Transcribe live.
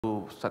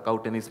to suck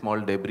out any small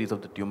debris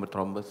of the tumor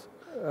thrombus?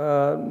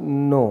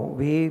 No,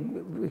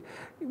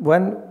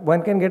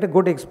 one can get a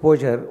good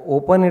exposure,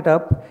 open it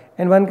up,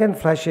 and one can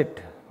flush it.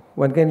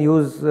 One can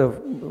use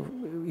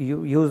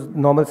use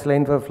normal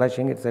saline for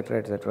flushing, etc.,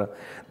 etc.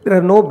 There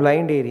are no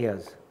blind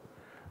areas.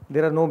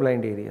 There are no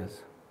blind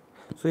areas,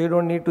 so you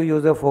don't need to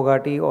use a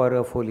Fogarty or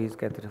a Foley's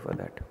catheter for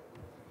that.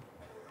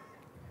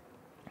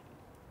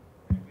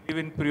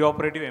 Even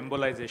preoperative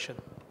embolization.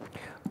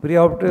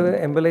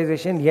 Preoperative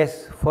embolization,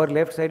 yes, for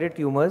left-sided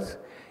tumors,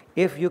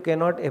 if you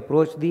cannot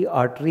approach the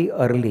artery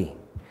early.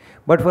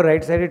 But for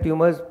right-sided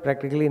tumors,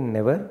 practically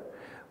never.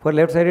 For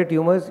left-sided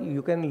tumors,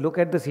 you can look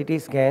at the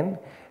CT scan,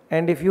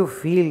 and if you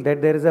feel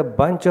that there is a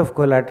bunch of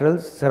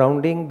collaterals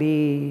surrounding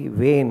the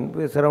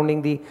vein,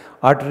 surrounding the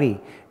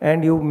artery,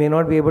 and you may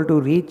not be able to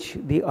reach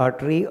the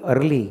artery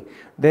early,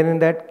 then in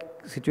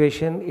that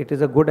situation, it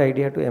is a good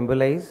idea to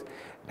embolize.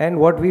 And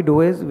what we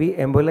do is we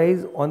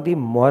embolize on the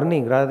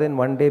morning rather than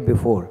one day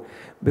before,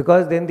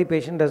 because then the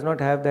patient does not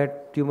have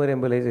that tumor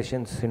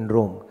embolization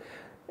syndrome.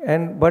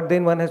 But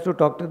then one has to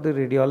talk to the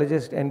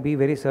radiologist and be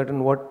very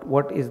certain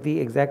what is the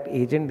exact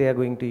agent they are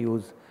going to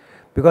use.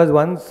 Because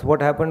once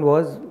what happened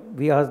was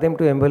we asked them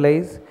to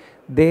embolize,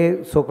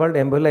 they so-called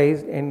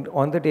embolized, and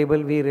on the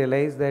table we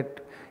realized that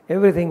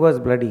everything was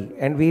bloody,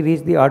 and we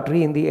reached the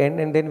artery in the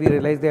end, and then we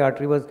realized the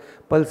artery was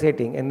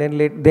pulsating, and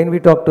then we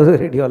talked to the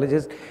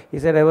radiologist. He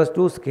said I was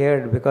too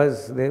scared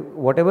because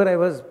whatever I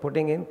was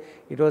putting in,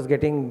 it was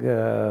getting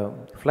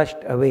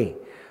flushed away.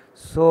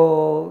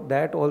 So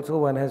that also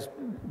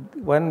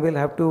one will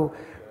have to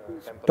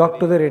talk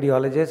to the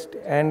radiologist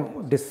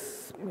and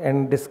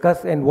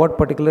discuss and what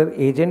particular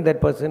agent that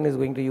person is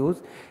going to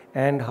use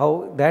and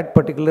how that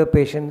particular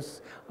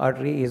patient's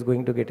artery is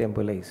going to get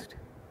embolized.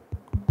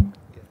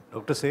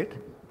 Dr. Seth?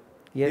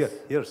 Yes.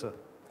 Here, sir.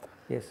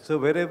 Yes. So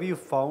where have you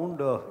found,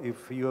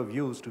 if you have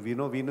used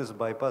veno-venous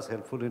bypass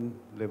helpful in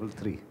level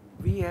 3?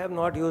 We have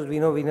not used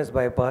veno-venous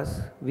bypass.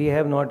 We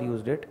have not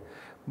used it,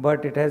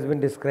 but it has been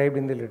described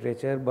in the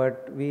literature.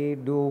 But we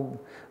do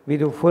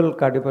full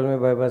cardiopulmonary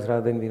bypass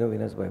rather than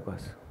veno-venous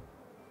bypass.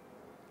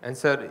 And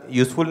sir,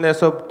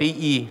 usefulness of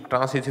TE,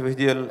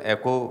 transesophageal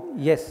echo?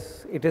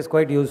 Yes, it is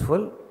quite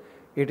useful.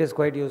 It is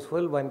quite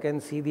useful. One can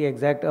see the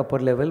exact upper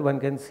level. One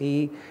can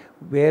see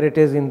where it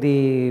is in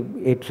the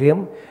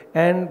atrium.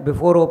 And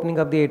before opening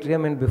up the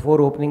atrium and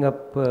before opening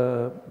up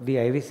the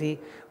IVC,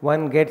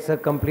 one gets a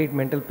complete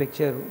mental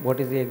picture what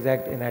is the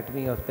exact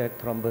anatomy of that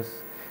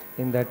thrombus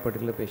in that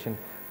particular patient.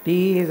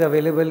 TE is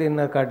available in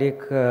a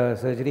cardiac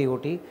surgery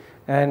OT,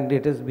 and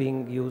it is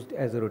being used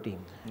as a routine.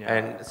 Yeah.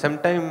 And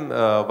sometime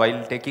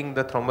while taking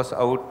the thrombus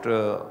out,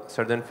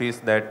 surgeon feels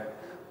that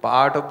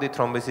part of the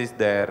thrombus is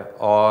there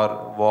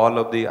or wall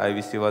of the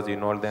IVC was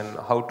involved, then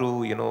how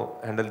to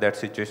handle that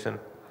situation?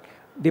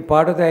 The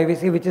part of the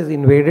IVC which is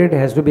invaded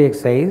has to be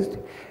excised,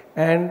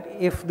 and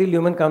if the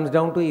lumen comes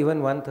down to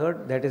even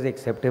 1/3, that is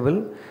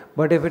acceptable.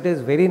 But if it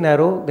is very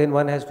narrow, then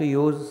one has to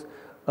use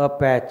a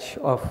patch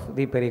of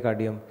the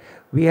pericardium.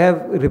 We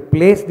have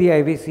replaced the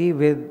IVC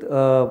with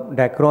a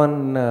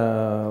Dacron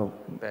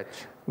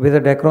patch, with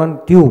a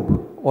Dacron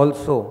tube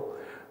also.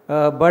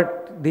 But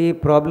the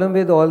problem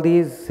with all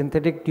these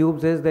synthetic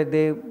tubes is that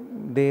they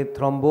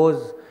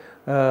thrombose,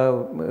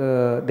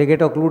 they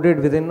get occluded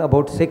within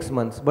about 6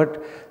 months.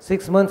 But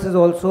 6 months is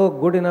also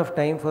good enough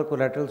time for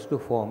collaterals to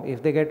form.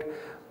 If they get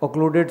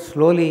occluded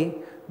slowly,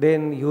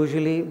 then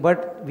usually,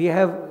 but we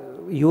have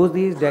used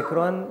these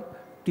Dacron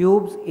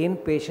tubes in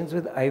patients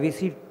with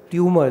IVC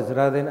tumors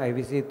rather than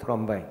IVC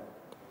thrombi.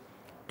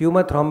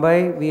 Tumor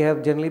thrombi we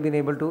have generally been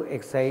able to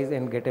excise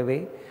and get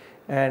away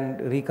and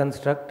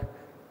reconstruct.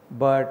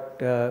 But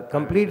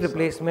complete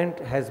replacement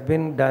has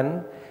been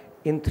done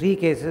in 3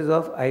 cases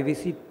of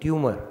IVC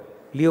tumor,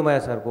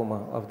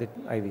 leiomyosarcoma of the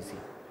IVC.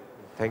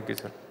 Thank you,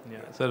 sir. Yeah,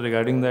 so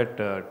regarding that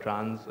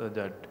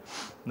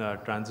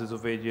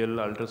transesophageal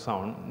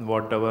ultrasound,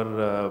 whatever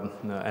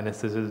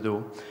anesthetists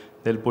do,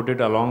 they'll put it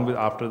along with,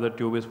 after the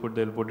tube is put,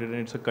 they'll put it in.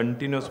 It's a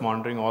continuous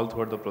monitoring all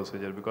throughout the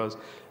procedure, because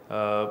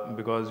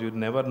you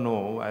never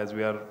know, as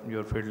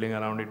you're fiddling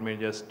around, it may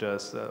just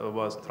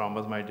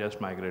thrombus might just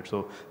migrate.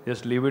 So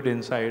just leave it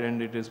inside, and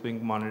it is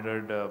being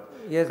monitored.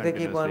 Yes, they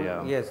keep on.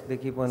 Yeah. Yes, they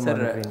keep on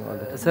monitoring all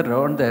the time. Sir,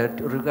 on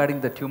that, regarding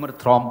the tumor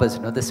thrombus,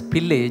 the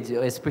spillage,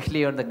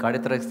 especially on the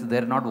cardiothorax,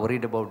 they're not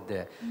worried about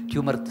the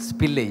tumor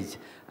spillage.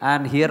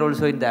 And here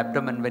also in the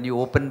abdomen, when you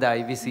open the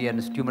IVC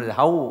and tumor,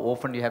 how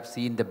often you have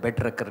seen the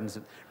bed recurrence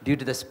due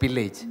to the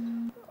spillage?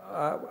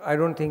 I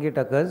don't think it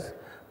occurs,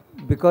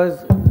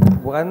 because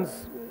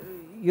once,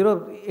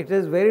 it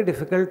is very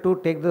difficult to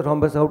take the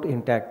thrombus out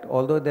intact,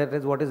 although that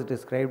is what is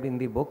described in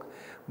the book.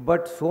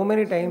 But so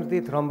many times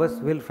the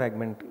thrombus will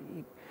fragment.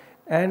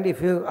 And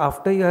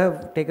after you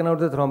have taken out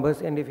the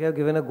thrombus, and if you have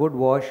given a good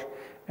wash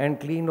and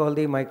cleaned all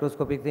the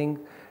microscopic thing,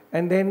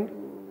 and then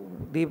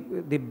the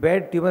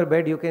tumor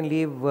bed, you can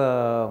leave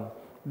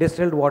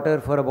distilled water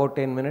for about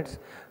 10 minutes.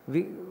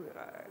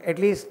 At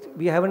least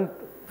we haven't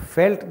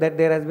felt that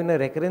there has been a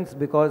recurrence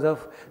because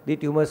of the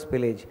tumor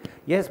spillage.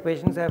 Yes,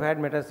 patients have had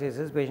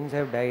metastasis, patients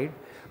have died,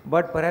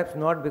 but perhaps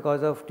not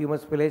because of tumor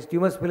spillage.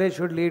 Tumor spillage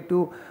should lead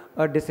to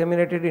a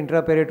disseminated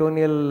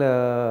intraperitoneal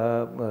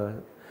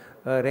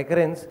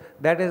recurrence.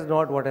 That is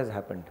not what has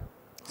happened.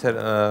 Sir,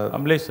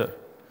 Amlesh sir.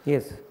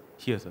 Yes.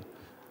 Here sir.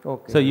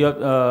 Okay. So you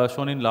have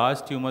shown in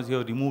large tumors, you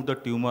have removed the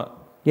tumor.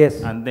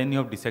 Yes. And then you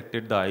have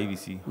dissected the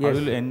IVC. Yes. How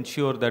will you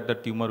ensure that the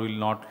tumor will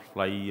not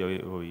fly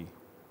away?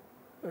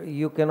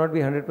 You cannot be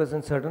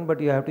 100% certain, but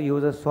you have to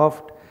use a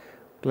soft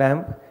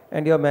clamp,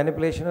 and your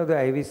manipulation of the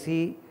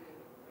IVC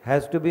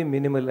has to be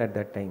minimal at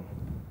that time.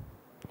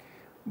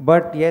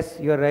 But yes,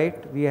 you are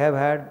right. We have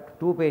had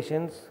 2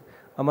 patients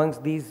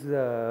amongst these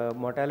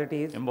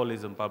mortalities.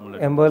 Embolism,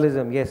 pulmonary.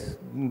 Embolism, yes.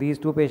 These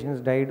 2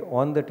 patients died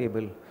on the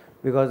table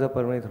because of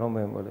pulmonary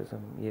thromboembolism.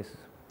 Yes.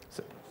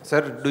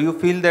 Sir, do you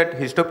feel that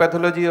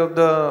histopathology of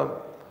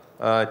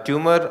the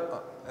tumor,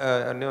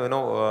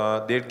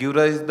 they give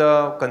us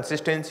the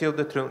consistency of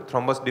the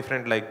thrombus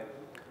different, like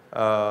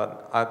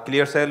a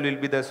clear cell will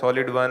be the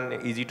solid one,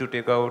 easy to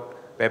take out,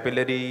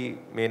 papillary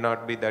may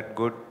not be that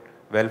good,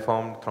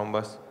 well-formed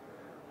thrombus?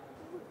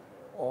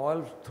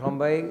 All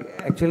thrombi,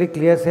 actually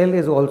clear cell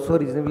is also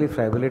reasonably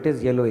friable, it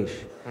is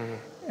yellowish.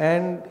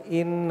 And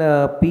in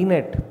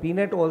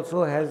peanut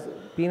also has,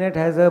 peanut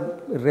has a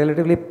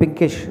relatively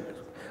pinkish,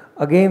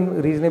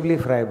 again reasonably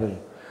friable.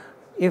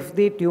 If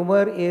the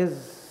tumor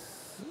is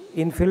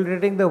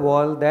infiltrating the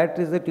wall, that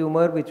is the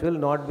tumor which will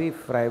not be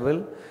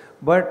friable,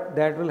 but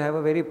that will have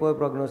a very poor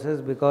prognosis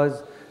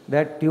because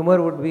that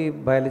tumor would be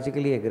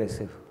biologically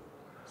aggressive.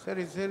 Sir,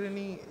 is there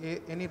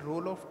any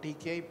role of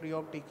TKI,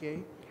 pre-op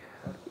TKI?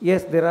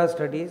 Yes, there are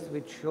studies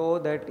which show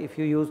that if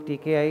you use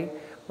TKI,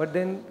 but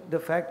then the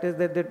fact is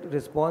that the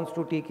response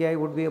to TKI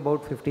would be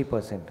about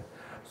 50%.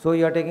 So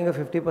you are taking a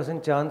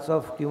 50% chance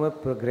of tumor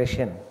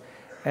progression.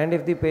 And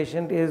if the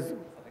patient is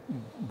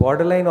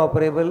borderline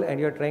operable and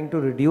you are trying to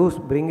reduce,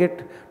 bring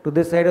it to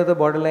this side of the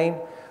borderline,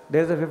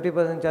 there is a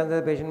 50% chance that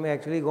the patient may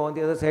actually go on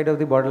the other side of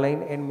the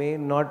borderline and may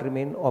not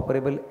remain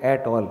operable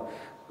at all.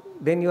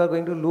 Then you are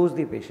going to lose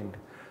the patient.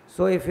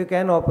 So if you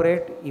can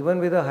operate even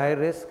with a high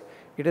risk,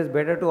 it is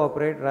better to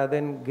operate rather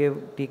than give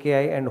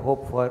TKI and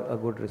hope for a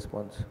good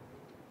response.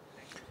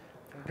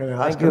 Can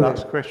I ask a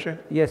last question?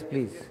 Yes,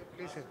 please.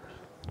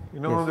 You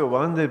know, the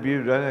one that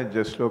we've done at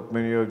just look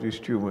many of these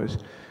tumors,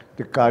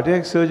 the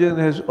cardiac surgeon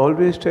has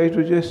always tried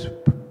to just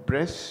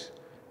press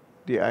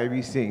the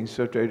IVC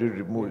instead of try to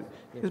remove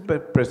it, just by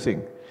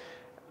pressing.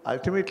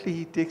 Ultimately,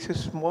 he takes a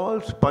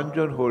small sponge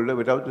on holder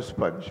without the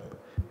sponge,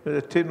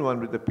 the thin one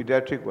with the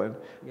pediatric one,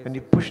 and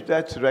he pushes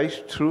that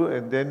right through,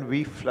 and then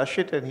we flush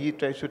it, and he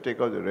tries to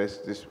take out the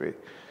rest this way.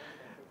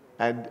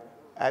 And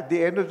at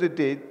the end of the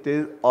day,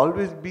 there'll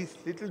always be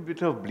a little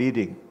bit of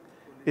bleeding.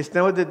 It's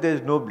never that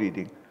there's no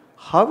bleeding.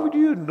 How would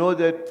you know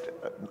that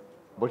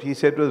what he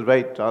said was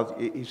right,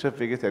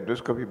 esophagus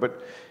endoscopy,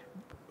 but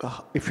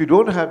if you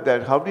don't have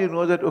that, how do you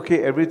know that,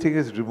 okay, everything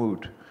is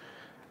removed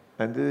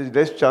and there is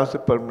less chance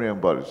of pulmonary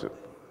embolism?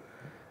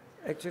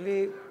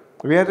 Actually,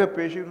 we had a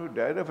patient who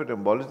died of an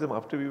embolism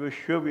after we were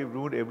sure we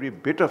removed every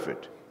bit of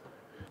it.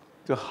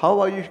 So how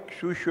are you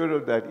so sure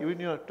of that? Even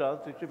your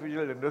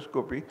transesophageal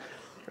endoscopy,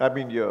 I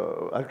mean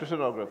your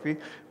ultrasonography,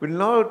 will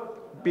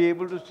not be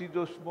able to see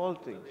those small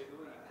things.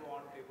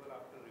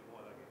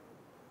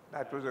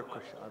 That was a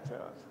question.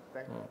 Answer.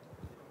 Thank you.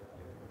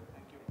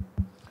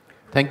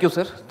 Thank you,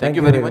 sir. Thank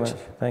you very much.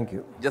 Thank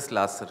you. Just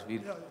last, sir.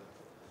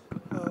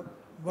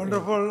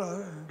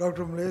 Wonderful,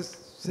 Dr. Amlesh,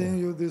 seeing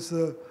you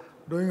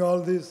doing all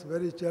this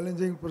very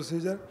challenging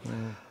procedure.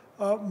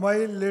 My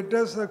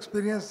latest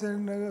experience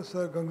in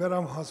Sir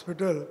Gangaram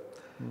Hospital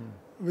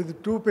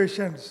with 2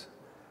 patients.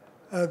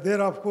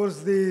 There, of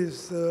course, the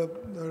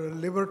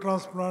liver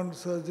transplant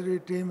surgery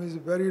team is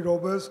very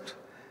robust,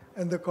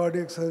 and the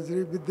cardiac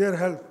surgery with their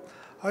help.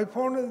 I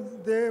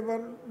found they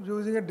were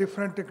using a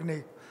different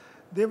technique.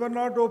 They were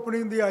not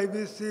opening the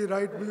IVC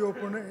right, we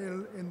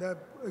open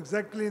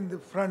exactly in the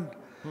front.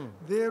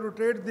 They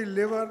rotate the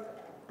liver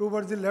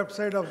towards the left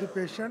side of the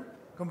patient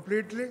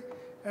completely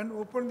and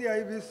open the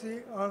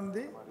IVC on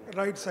the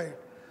right side.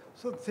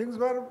 So things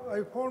were,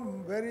 I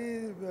found,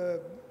 very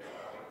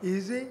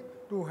easy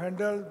to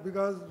handle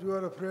because you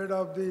are afraid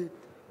of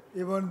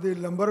even the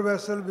lumbar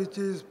vessel, which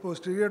is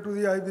posterior to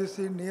the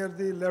IVC near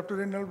the left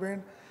renal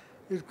vein.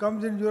 It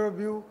comes in your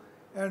view,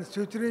 and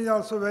suturing is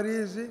also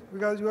very easy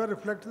because you are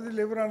reflecting the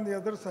liver on the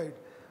other side.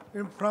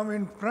 From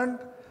in front,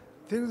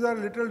 things are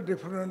a little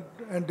different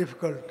and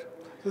difficult.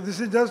 So this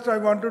is just I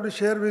wanted to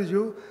share with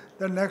you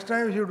that next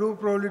time if you do,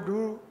 probably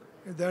do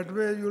that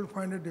way, you will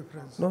find a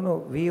difference.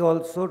 No, we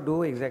also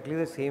do exactly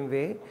the same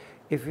way.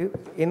 If you,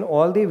 in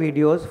all the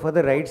videos for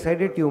the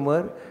right-sided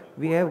tumor,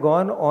 we have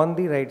gone on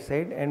the right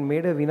side and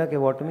made a vena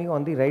cavotomy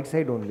on the right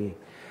side only.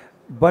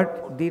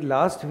 But the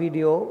last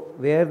video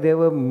where they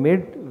were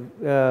mid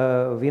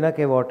vena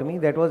cavotomy,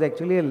 that was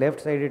actually a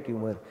left-sided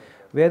tumor,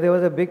 where there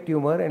was a big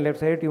tumor and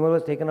left-sided tumor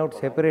was taken out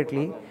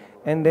separately,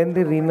 and then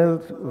the renal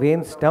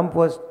vein stump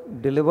was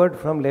delivered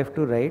from left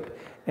to right,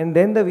 and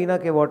then the vena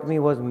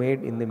cavotomy was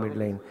made in the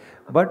midline.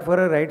 But for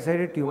a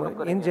right-sided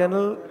tumor, in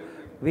general,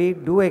 we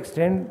do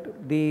extend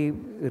the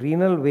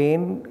renal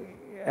vein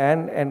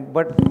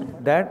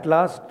But that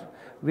last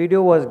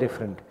video was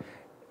different.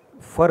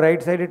 For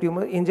right-sided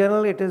tumor, in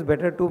general, it is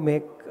better to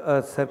make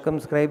a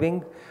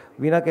circumscribing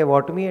vena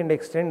cavotomy and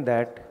extend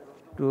that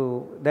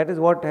to, that is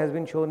what has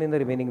been shown in the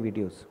remaining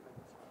videos.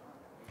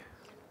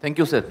 Thank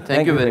you, sir.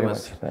 Thank you very much.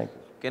 Thank you.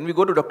 Can we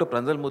go to Dr.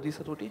 Pranjal Modi,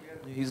 sir?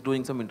 He's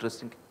doing some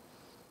interesting.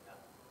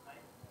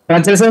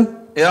 Pranjal,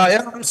 sir?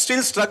 Yeah, I'm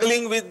still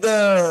struggling with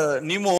the pneumo.